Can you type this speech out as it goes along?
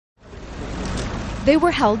They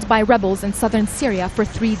were held by rebels in southern Syria for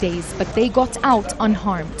 3 days, but they got out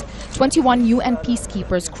unharmed. 21 UN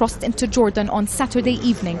peacekeepers crossed into Jordan on Saturday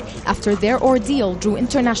evening after their ordeal drew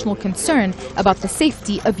international concern about the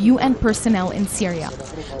safety of UN personnel in Syria.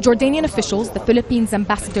 Jordanian officials, the Philippines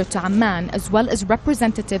ambassador to Amman, as well as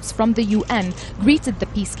representatives from the UN, greeted the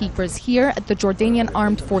peacekeepers here at the Jordanian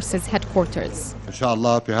Armed Forces headquarters.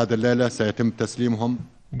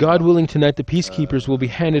 God willing, tonight the peacekeepers will be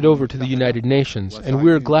handed over to the United Nations, and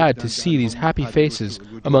we're glad to see these happy faces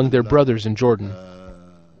among their brothers in Jordan.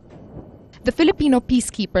 The Filipino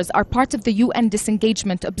peacekeepers are part of the UN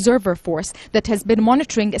Disengagement Observer Force that has been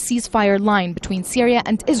monitoring a ceasefire line between Syria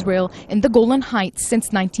and Israel in the Golan Heights since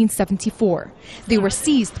 1974. They were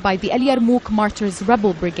seized by the El Yarmouk Martyrs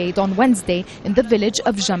Rebel Brigade on Wednesday in the village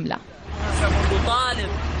of Jamla.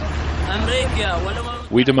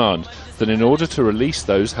 We demand that in order to release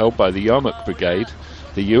those held by the Yarmouk Brigade,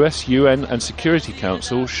 the US, UN and Security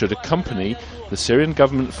Council should accompany the Syrian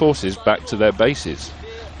government forces back to their bases.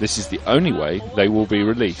 This is the only way they will be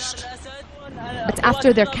released. But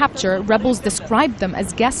after their capture, rebels described them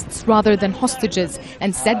as guests rather than hostages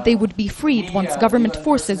and said they would be freed once government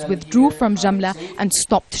forces withdrew from Jamla and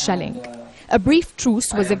stopped shelling. A brief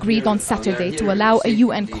truce was agreed on Saturday to allow a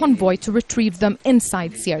UN convoy to retrieve them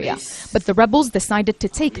inside Syria, but the rebels decided to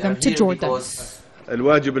take them to Jordan.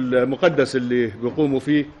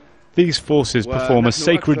 These forces perform a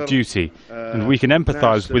sacred duty, and we can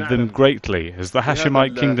empathize with them greatly, as the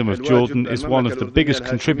Hashemite Kingdom of Jordan is one of the biggest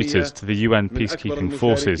contributors to the UN peacekeeping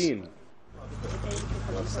forces.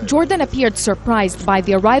 Jordan appeared surprised by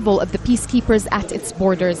the arrival of the peacekeepers at its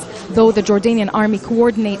borders. Though the Jordanian army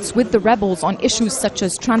coordinates with the rebels on issues such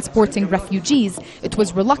as transporting refugees, it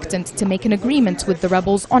was reluctant to make an agreement with the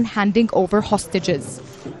rebels on handing over hostages.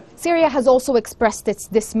 Syria has also expressed its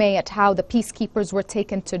dismay at how the peacekeepers were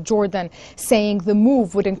taken to Jordan, saying the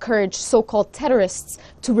move would encourage so-called terrorists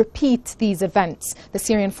to repeat these events. The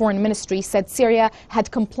Syrian Foreign Ministry said Syria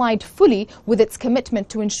had complied fully with its commitment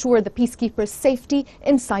to ensure the peacekeepers' safety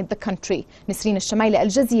inside the country. Nisreen Al-Shamaili, Al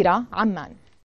Jazeera, Amman.